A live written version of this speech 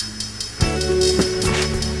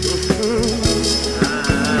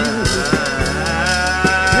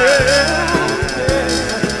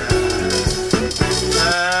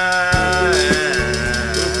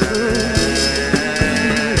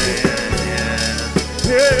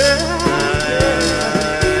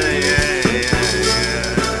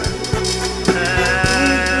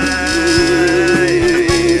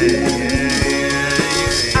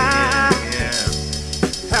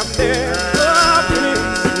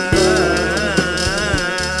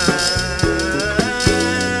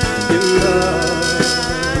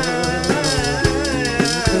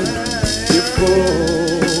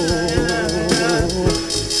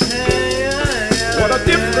What a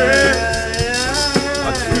difference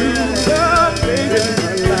a true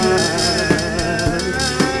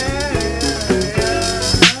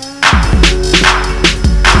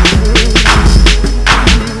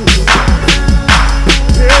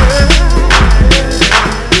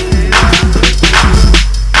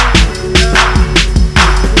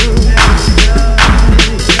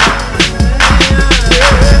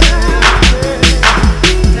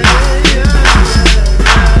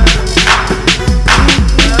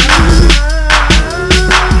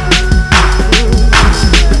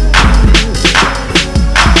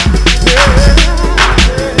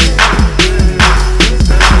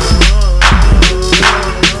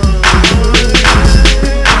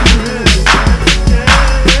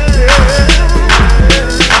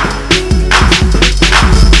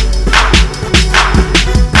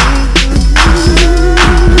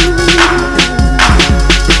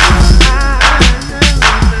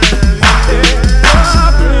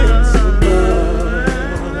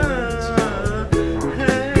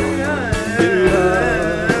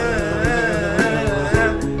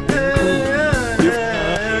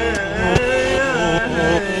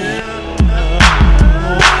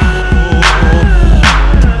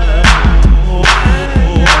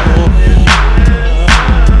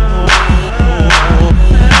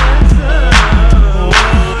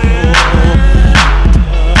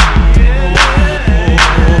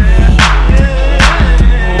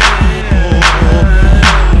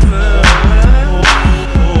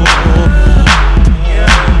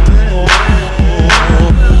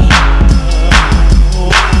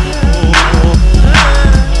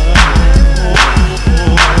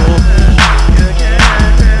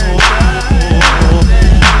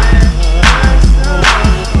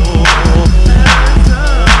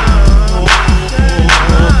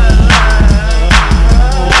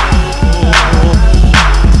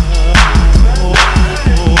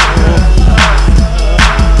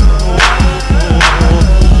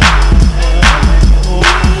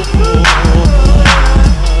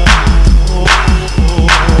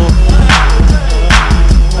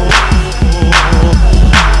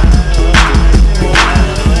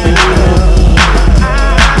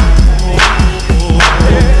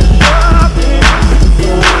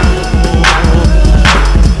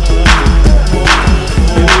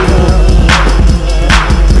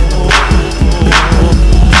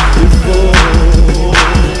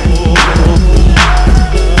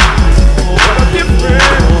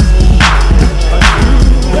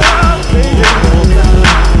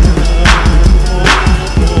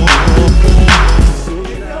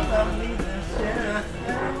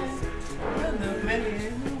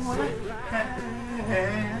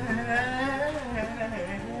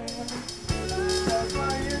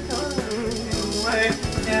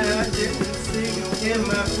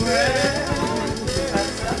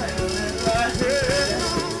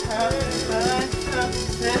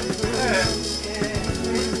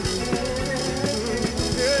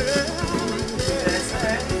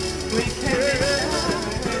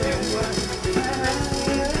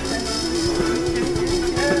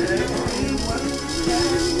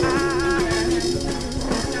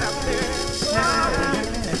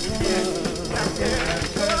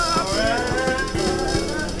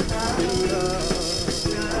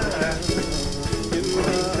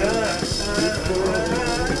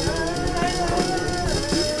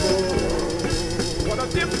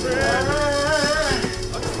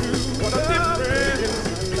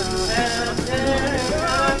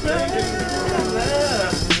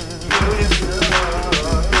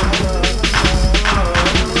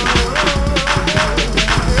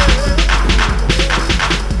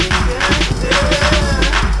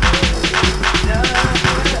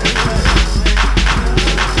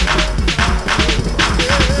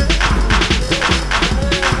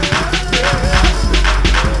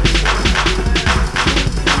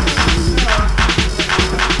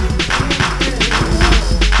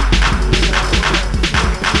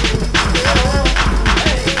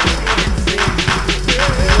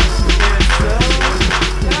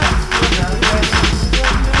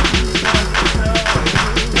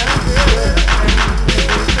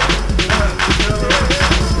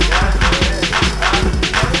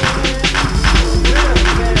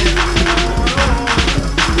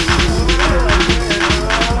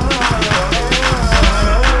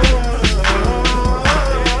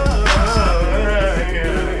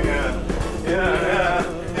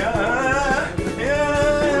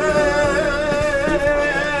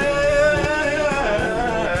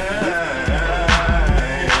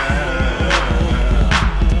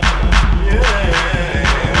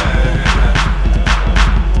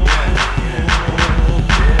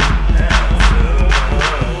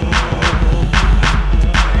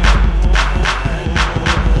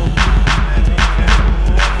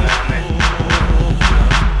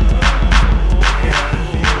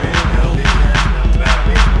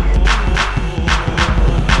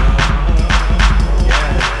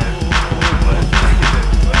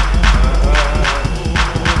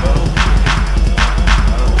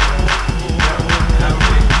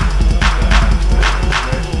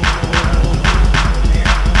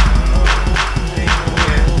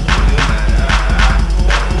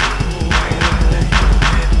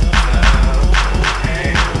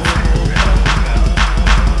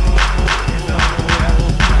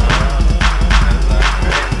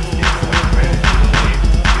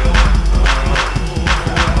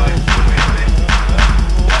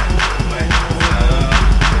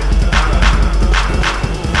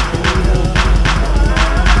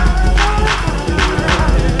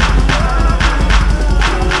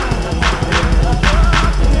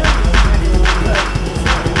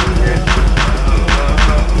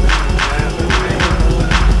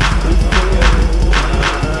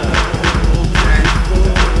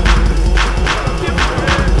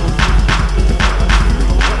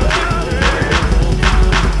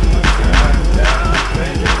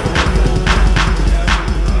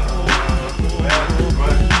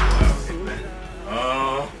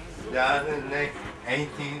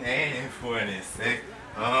 1846.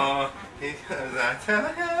 Oh, because I tell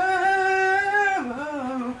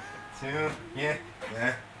hello to you,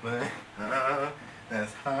 but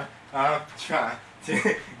that's how I'm trying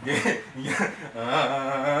to get you.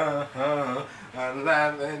 I'm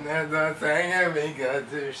laughing at the thing because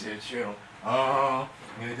this is true. Oh,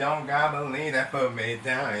 you don't gotta believe that put me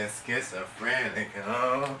down as schizophrenic.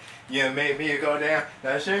 Oh, you make me go down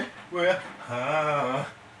that shit will. Oh.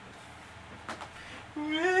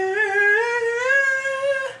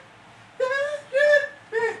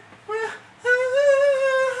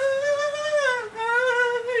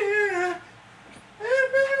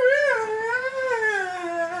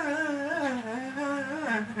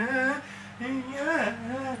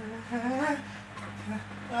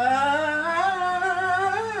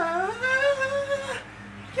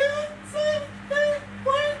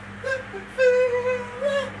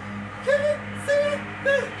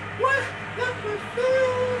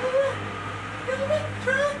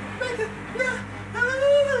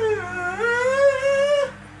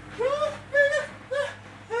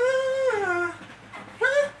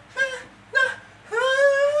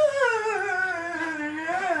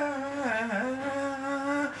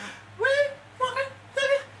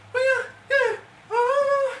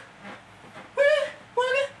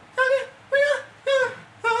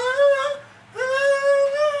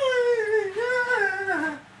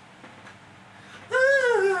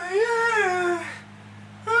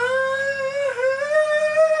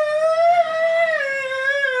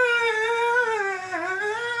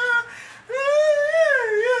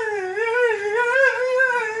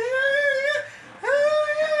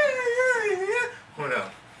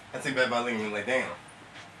 Too bad about leaving you like down.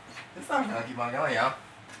 This song's gonna keep on going, y'all.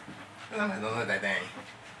 I'm not gonna let that thing.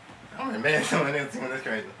 I'm embarrassed someone else doing this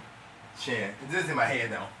crazy. Shit. It's just in my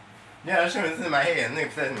head though. Yeah, sure it's in my head.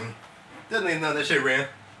 Niggas said me. Doesn't even know that shit real.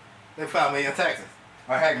 They filed me in Texas.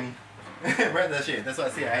 Or hack me. Read that shit. That's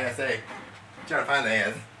what I see at ASA. Trying to find the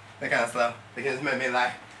ass. They kinda slow. Because it made me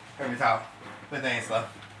like heard me talk. But they ain't slow.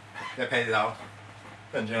 They paid it off.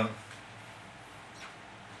 Couldn't jump.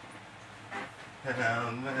 And how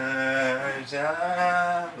much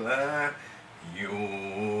I love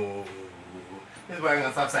you. This is what I'm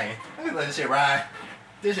gonna stop saying. I'm gonna let this shit ride.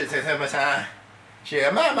 This shit takes so much time. Shit,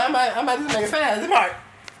 I'm about to make it fast. This part.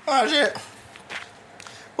 Oh shit.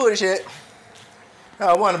 Booty shit.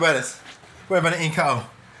 Oh, Warner Brothers. What about the Inco?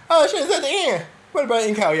 Oh shit, it's at the end. What about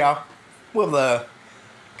Inco, y'all? With love.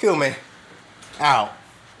 Kill me. Out.